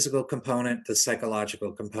components: the physical component, the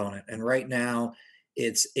psychological component. And right now,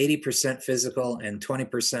 it's 80% physical and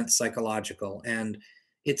 20% psychological. And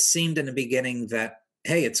it seemed in the beginning that,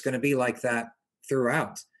 hey, it's going to be like that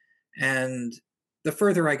throughout. And the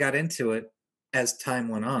further I got into it as time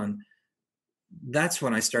went on, that's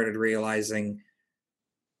when I started realizing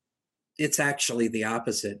it's actually the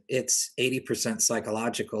opposite. It's 80%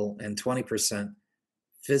 psychological and 20%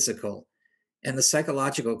 physical. And the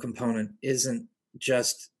psychological component isn't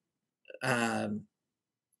just um,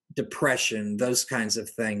 depression, those kinds of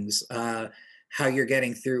things, how you're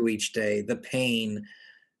getting through each day, the pain,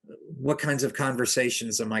 what kinds of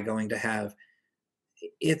conversations am I going to have?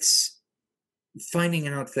 It's finding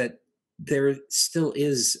out that there still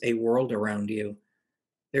is a world around you.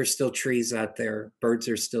 There's still trees out there, birds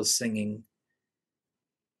are still singing.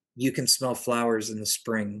 You can smell flowers in the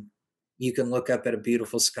spring. You can look up at a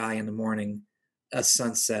beautiful sky in the morning, a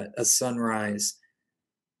sunset, a sunrise.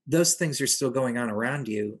 Those things are still going on around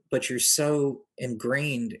you, but you're so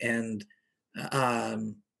ingrained and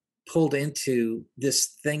um, pulled into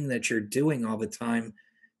this thing that you're doing all the time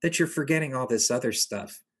that you're forgetting all this other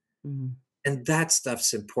stuff. Mhm. And that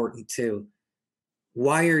stuff's important too.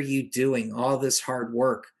 Why are you doing all this hard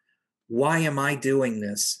work? Why am I doing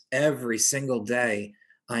this every single day?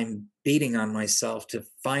 I'm beating on myself to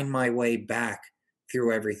find my way back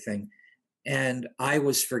through everything. And I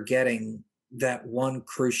was forgetting that one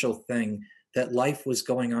crucial thing, that life was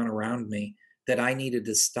going on around me, that I needed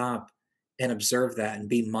to stop and observe that and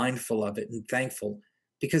be mindful of it and thankful,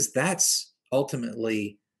 because that's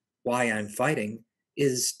ultimately why I'm fighting,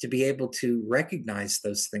 is to be able to recognize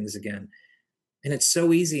those things again. And it's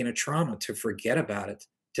so easy in a trauma to forget about it,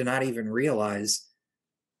 to not even realize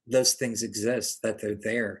those things exist, that they're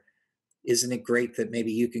there. Isn't it great that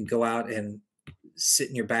maybe you can go out and sit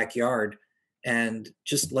in your backyard and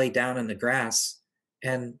just lay down in the grass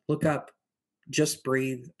and look up, just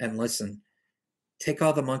breathe and listen. Take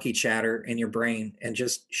all the monkey chatter in your brain and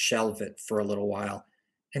just shelve it for a little while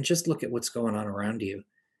and just look at what's going on around you.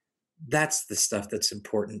 That's the stuff that's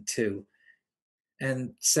important too.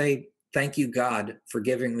 And say, thank you, God, for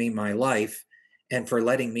giving me my life and for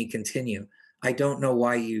letting me continue. I don't know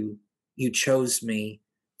why you chose me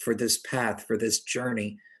for this path, for this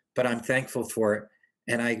journey, but I'm thankful for it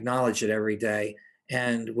and I acknowledge it every day.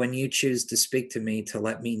 And when you choose to speak to me to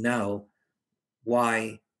let me know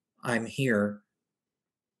why I'm here,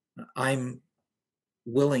 I'm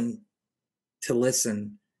willing to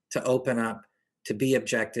listen, to open up, to be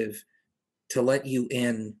objective, to let you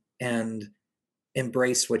in and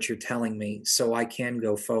embrace what you're telling me so I can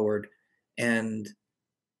go forward and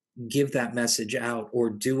give that message out or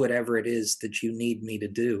do whatever it is that you need me to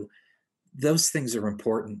do. Those things are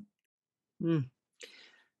important. Mm.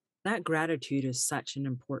 That gratitude is such an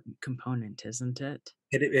important component, isn't it?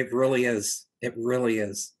 It really is. It really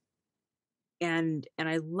is. And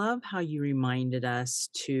I love how you reminded us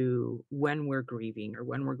to, when we're grieving or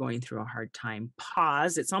when we're going through a hard time,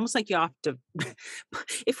 pause. It's almost like you have to,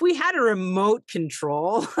 if we had a remote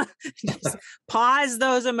control, just pause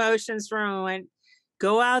those emotions for a moment,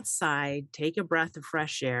 go outside, take a breath of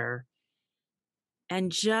fresh air,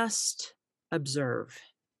 and just observe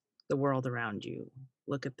the world around you.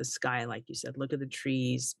 Look at the sky, like you said, look at the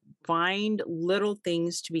trees, find little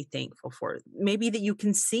things to be thankful for. Maybe that you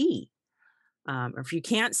can see. Or if you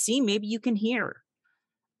can't see, maybe you can hear.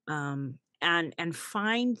 And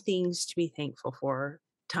find things to be thankful for,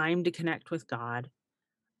 time to connect with God.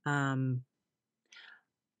 Um,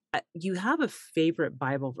 you have a favorite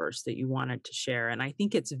Bible verse that you wanted to share, and I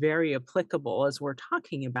think it's very applicable as we're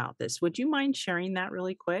talking about this. Would you mind sharing that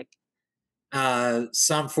really quick?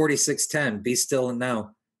 Psalm 46:10, be still and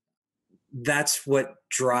know. That's what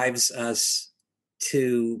drives us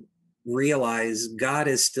to realize God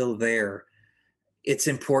is still there. It's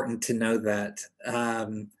important to know that.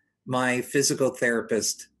 My physical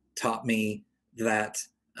therapist taught me that,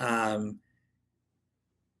 um,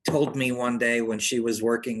 told me one day when she was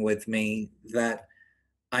working with me that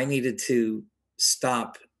I needed to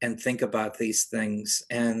stop and think about these things.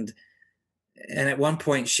 And at one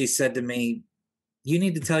point she said to me, you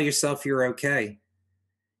need to tell yourself you're okay.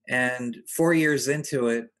 And 4 years into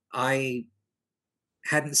it, I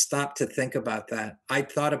hadn't stopped to think about that. I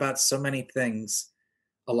thought about so many things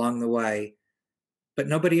along the way, but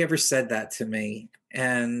nobody ever said that to me.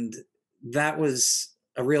 And that was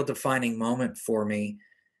a real defining moment for me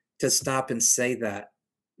to stop and say that.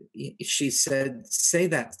 She said, say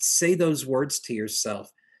that, say those words to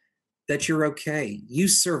yourself that you're okay. You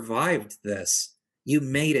survived this. You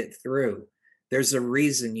made it through. There's a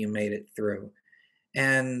reason you made it through.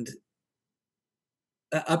 And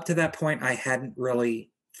up to that point, I hadn't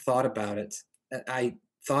really thought about it. I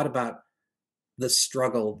thought about the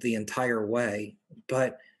struggle the entire way,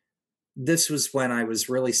 but this was when I was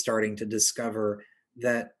really starting to discover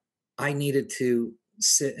that I needed to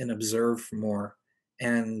sit and observe more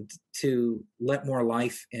and to let more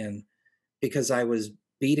life in because I was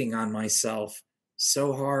beating on myself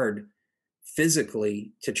so hard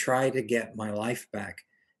physically to try to get my life back.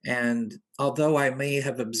 And although I may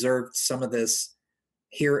have observed some of this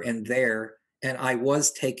here and there, and I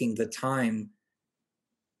was taking the time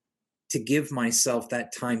to give myself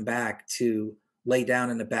that time back to lay down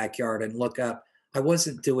in the backyard and look up, I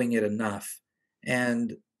wasn't doing it enough.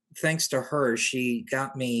 And thanks to her, she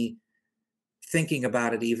got me thinking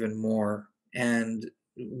about it even more. And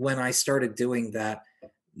when I started doing that,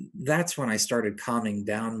 that's when I started calming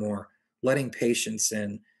down more, letting patience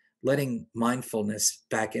in, letting mindfulness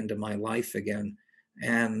back into my life again.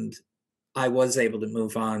 And I was able to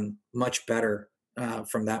move on much better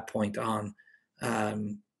from that point on.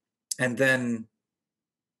 Um, and then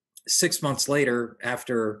 6 months later,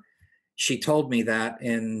 after she told me that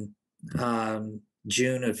in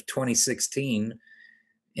June of 2016,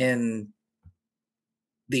 in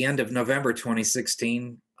the end of November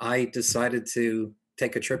 2016, I decided to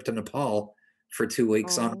take a trip to Nepal for 2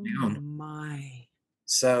 weeks on Oh my own. my.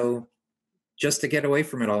 So just to get away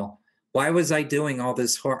from it all. Why was I doing all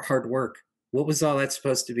this hard work? What was all that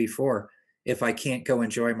supposed to be for if I can't go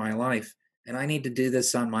enjoy my life? And I need to do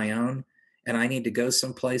this on my own. And I need to go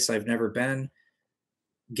someplace I've never been,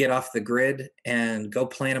 get off the grid, and go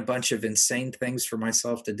plan a bunch of insane things for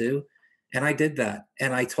myself to do. And I did that.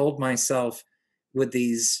 And I told myself with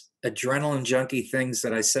these adrenaline junkie things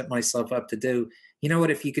that I set myself up to do, you know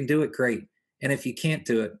what? If you can do it, great. And if you can't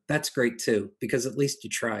do it, that's great too, because at least you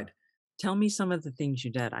tried. Tell me some of the things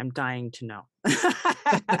you did. I'm dying to know.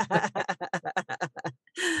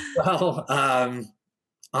 Well,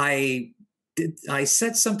 I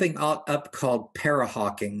set something up called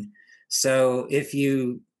parahawking. So if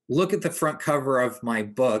you look at the front cover of my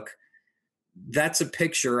book, that's a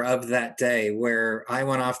picture of that day where I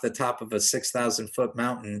went off the top of a 6,000-foot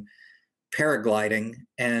mountain paragliding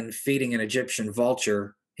and feeding an Egyptian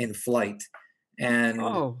vulture in flight. And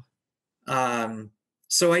Oh, um,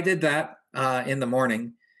 so I did that in the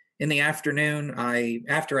morning. In the afternoon,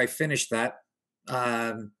 after I finished that,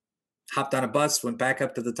 um, hopped on a bus, went back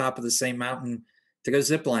up to the top of the same mountain to go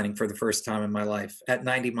ziplining for the first time in my life at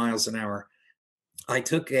 90 miles an hour. I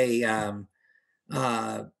took a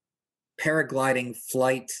uh, paragliding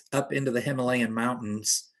flight up into the Himalayan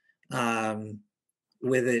mountains um,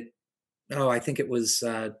 with it. Oh, I think it was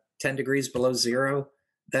 10 degrees below zero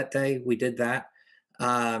that day. We did that.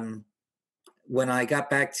 Um, when I got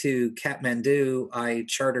back to Kathmandu, I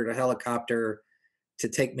chartered a helicopter to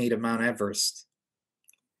take me to Mount Everest.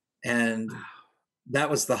 And wow. that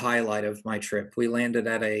was the highlight of my trip. We landed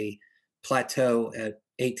at a plateau at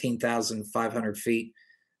 18,500 feet.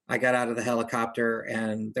 I got out of the helicopter,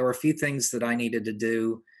 and there were a few things that I needed to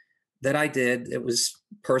do that I did. It was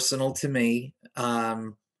personal to me.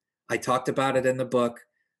 I talked about it in the book.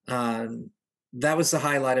 Um, that was the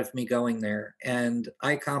highlight of me going there, and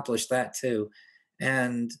I accomplished that too.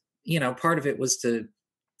 And, part of it was to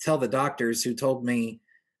tell the doctors who told me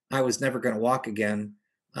I was never going to walk again,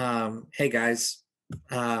 hey guys,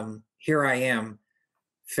 here I am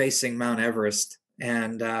facing Mount Everest.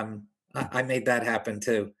 And I made that happen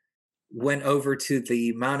too. Went over to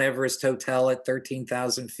the Mount Everest Hotel at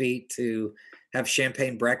 13,000 feet to have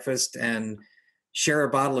champagne breakfast and share a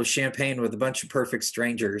bottle of champagne with a bunch of perfect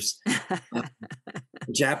strangers. Uh,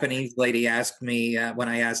 the Japanese lady asked me when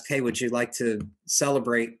I asked, "Hey, would you like to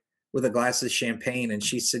celebrate with a glass of champagne?" And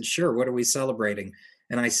she said, "Sure. What are we celebrating?"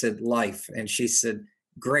 And I said, "Life." And she said,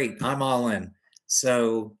 "Great. I'm all in."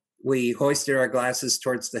 So we hoisted our glasses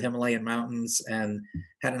towards the Himalayan mountains and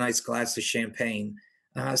had a nice glass of champagne.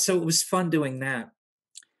 So it was fun doing that.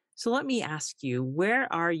 So let me ask you,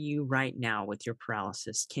 where are you right now with your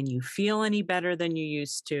paralysis? Can you feel any better than you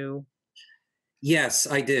used to? Yes,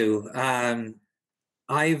 I do.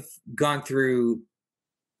 I've gone through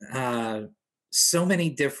uh, so many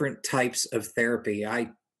different types of therapy.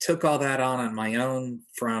 I took all that on my own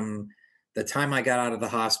from the time I got out of the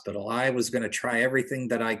hospital. I was going to try everything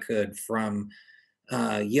that I could, from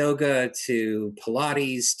yoga to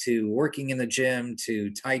Pilates to working in the gym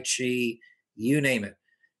to Tai Chi, you name it.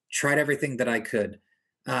 Tried everything that I could.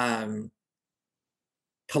 Um,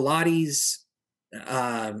 Pilates,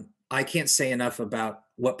 I can't say enough about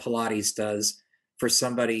what Pilates does for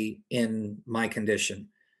somebody in my condition.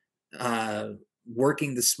 uh,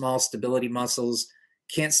 Working the small stability muscles.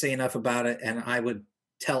 Can't say enough about it. And I would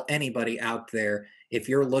tell anybody out there, if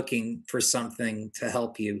you're looking for something to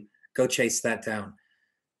help you, go chase that down.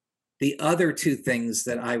 The other two things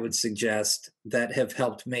that I would suggest that have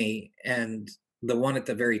helped me, and the one at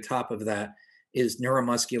the very top of that, is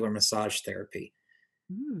neuromuscular massage therapy.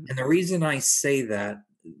 Mm, And the reason I say that,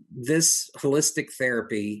 this holistic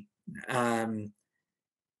therapy um,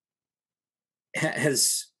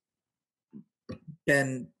 has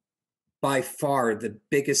been by far the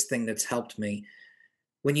biggest thing that's helped me.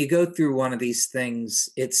 When you go through one of these things,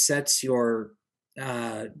 it sets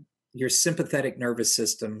uh, your sympathetic nervous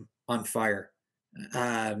system on fire.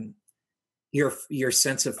 Um, your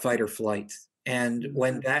sense of fight or flight, and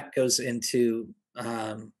when mhm. that goes into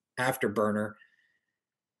afterburner,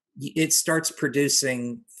 it starts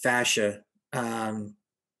producing fascia um,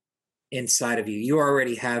 inside of you. You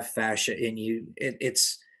already have fascia in you.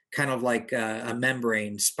 It's kind of like a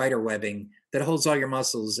membrane, spider webbing that holds all your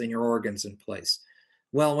muscles and your organs in place.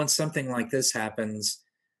 Well, when something like this happens,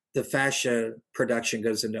 the fascia production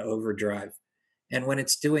goes into overdrive. And when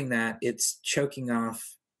it's doing that, it's choking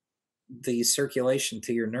off the circulation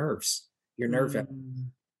to your nerves, your nerve,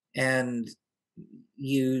 Mm. and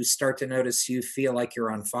you start to notice you feel like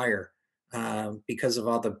you're on fire because of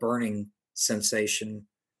all the burning sensation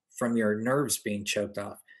from your nerves being choked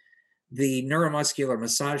off. The neuromuscular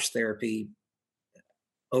massage therapy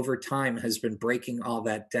over time has been breaking all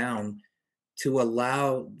that down to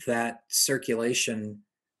allow that circulation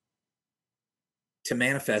to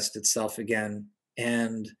manifest itself again.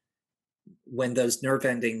 And when those nerve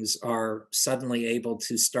endings are suddenly able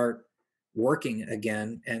to start working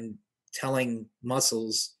again and telling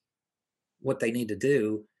muscles what they need to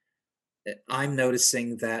do, I'm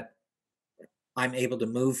noticing that I'm able to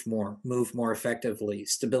move more effectively.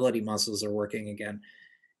 Stability muscles are working again.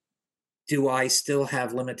 Do I still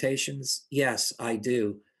have limitations? Yes, I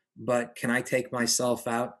do. But can I take myself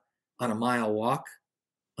out on a mile walk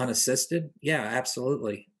unassisted? Yeah,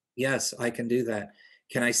 absolutely. Yes, I can do that.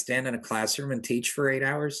 Can I stand in a classroom and teach for 8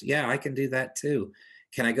 hours? Yeah, I can do that too.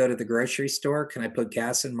 Can I go to the grocery store? Can I put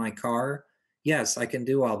gas in my car? Yes, I can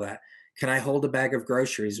do all that. Can I hold a bag of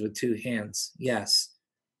groceries with two hands? Yes,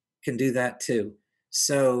 can do that too.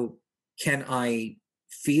 So, can I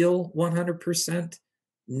feel 100%?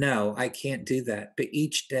 No, I can't do that. But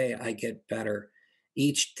each day I get better.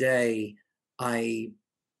 Each day I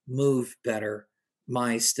move better.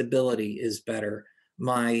 My stability is better.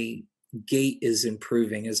 My gait is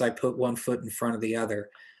improving as I put one foot in front of the other.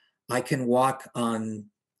 I can walk on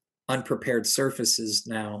unprepared surfaces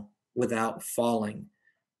now without falling.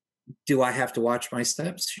 Do I have to watch my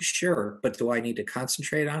steps? Sure. But do I need to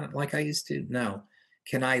concentrate on it like I used to? No.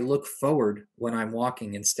 Can I look forward when I'm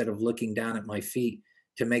walking instead of looking down at my feet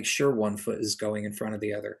to make sure one foot is going in front of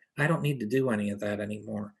the other? I don't need to do any of that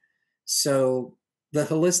anymore. So, the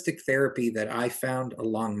holistic therapy that I found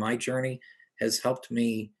along my journey has helped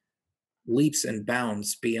me leaps and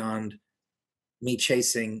bounds beyond me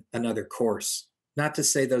chasing another course. Not to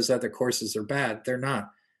say those other courses are bad, they're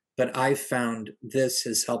not. But I've found this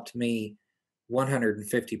has helped me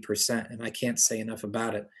 150%, and I can't say enough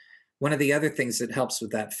about it. One of the other things that helps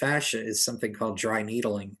with that fascia is something called dry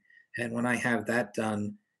needling. And when I have that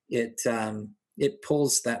done, it it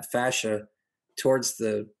pulls that fascia towards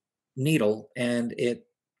the needle and it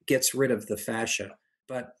gets rid of the fascia.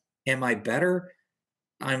 But am I better?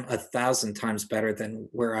 I'm 1,000 times better than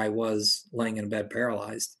where I was laying in bed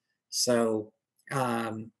paralyzed. So,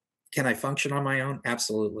 can I function on my own?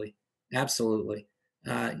 Absolutely. Absolutely.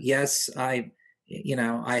 Yes, I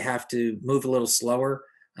have to move a little slower.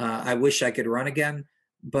 I wish I could run again,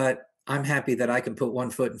 but I'm happy that I can put one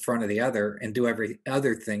foot in front of the other and do every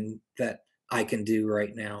other thing that I can do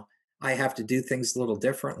right now. I have to do things a little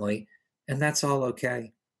differently, and that's all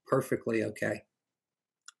okay. Perfectly okay.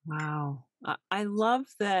 Wow. I love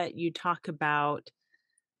that you talk about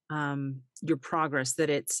your progress,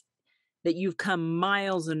 that you've come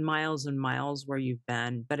miles and miles and miles where you've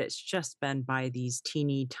been, but it's just been by these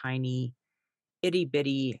teeny tiny itty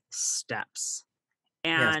bitty steps.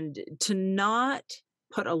 Yes. And to not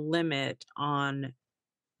put a limit on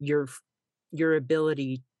your your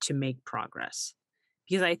ability to make progress.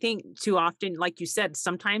 Because I think too often, like you said,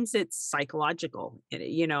 sometimes it's psychological.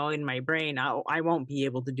 In my brain, I won't be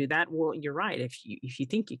able to do that. Well, you're right. If you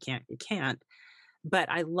think you can't, you can't.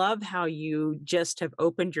 But I love how you just have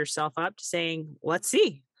opened yourself up to saying, "Let's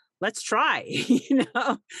see, let's try."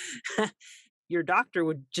 Your doctor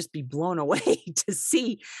would just be blown away to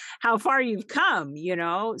see how far you've come.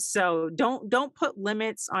 So don't put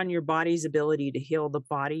limits on your body's ability to heal. The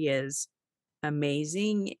body is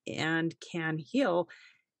amazing and can heal,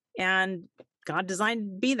 and God designed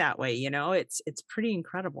it to be that way. It's pretty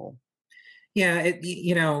incredible. Yeah,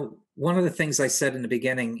 one of the things I said in the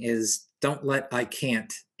beginning is don't let I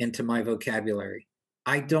can't into my vocabulary.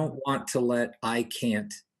 I don't want to let I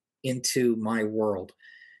can't into my world.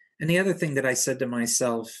 And the other thing that I said to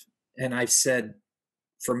myself, and I've said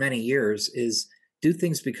for many years, is do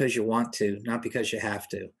things because you want to, not because you have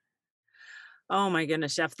to. Oh my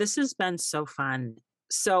goodness, Jeff, this has been so fun.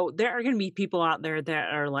 So there are going to be people out there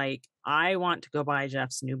that are like, I want to go buy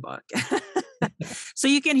Jeff's new book. So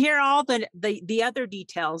you can hear all the other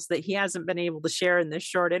details that he hasn't been able to share in this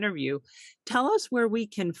short interview. Tell us where we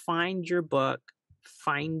can find your book,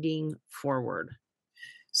 Finding Forward.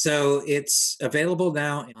 So it's available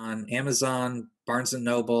now on Amazon, Barnes and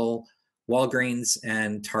Noble, Walgreens,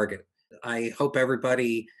 and Target. I hope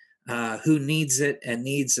everybody who needs it and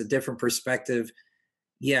needs a different perspective,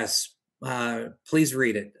 yes, please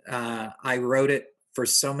read it. I wrote it for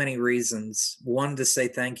so many reasons. One, to say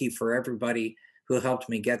thank you for everybody who helped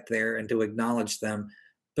me get there and to acknowledge them,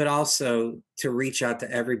 but also to reach out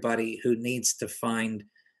to everybody who needs to find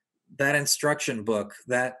that instruction book,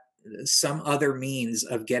 that some other means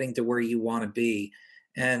of getting to where you want to be,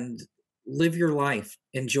 and live your life,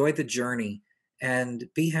 enjoy the journey, and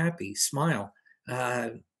be happy, smile.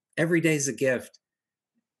 Every day's a gift.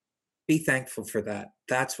 Be thankful for that.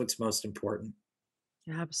 That's what's most important.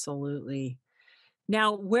 Absolutely.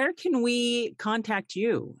 Now, where can we contact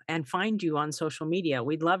you and find you on social media?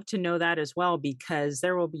 We'd love to know that as well, because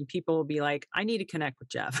there will be people who will be like, I need to connect with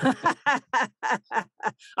Jeff. I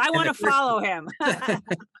And want to follow him.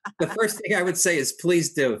 the first thing I would say is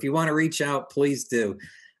please do. If you want to reach out, please do.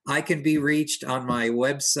 I can be reached on my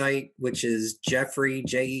website, which is Jeffrey,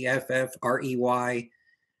 Jeffrey,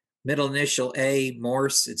 middle initial A,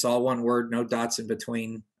 Morse. It's all one word, no dots in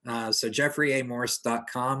between. So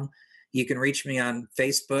jeffreyamorse.com. You can reach me on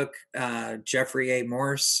Facebook, Jeffrey A.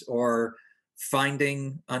 Morse, or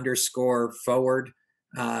finding_forward.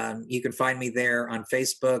 You can find me there on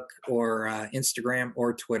Facebook or Instagram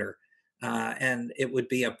or Twitter. And it would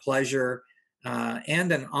be a pleasure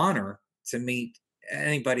and an honor to meet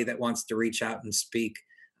anybody that wants to reach out and speak.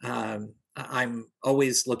 I'm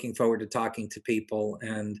always looking forward to talking to people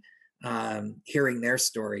and hearing their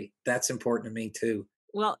story. That's important to me too.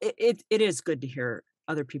 Well, it is good to hear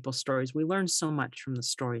other people's stories. We learn so much from the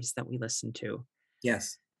stories that we listen to.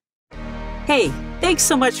 Yes. Hey, thanks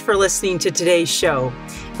so much for listening to today's show.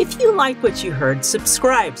 If you like what you heard,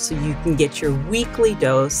 subscribe so you can get your weekly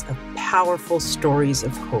dose of powerful stories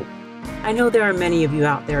of hope. I know there are many of you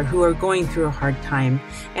out there who are going through a hard time,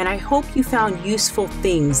 and I hope you found useful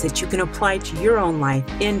things that you can apply to your own life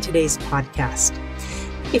in today's podcast.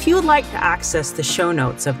 If you would like to access the show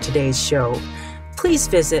notes of today's show, please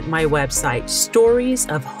visit my website,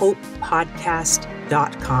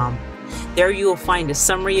 storiesofhopepodcast.com. There you will find a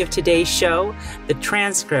summary of today's show, the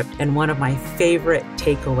transcript, and one of my favorite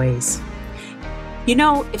takeaways.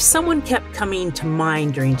 If someone kept coming to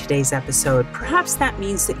mind during today's episode, perhaps that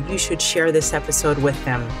means that you should share this episode with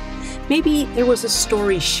them. Maybe there was a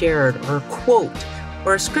story shared or a quote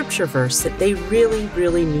or a scripture verse that they really,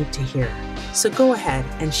 really need to hear. So go ahead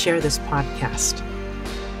and share this podcast.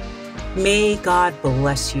 May God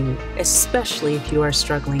bless you, especially if you are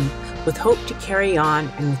struggling, with hope to carry on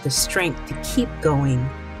and with the strength to keep going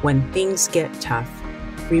when things get tough.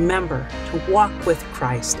 Remember to walk with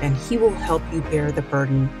Christ, and He will help you bear the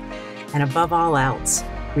burden. And above all else,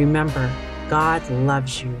 remember, God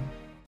loves you.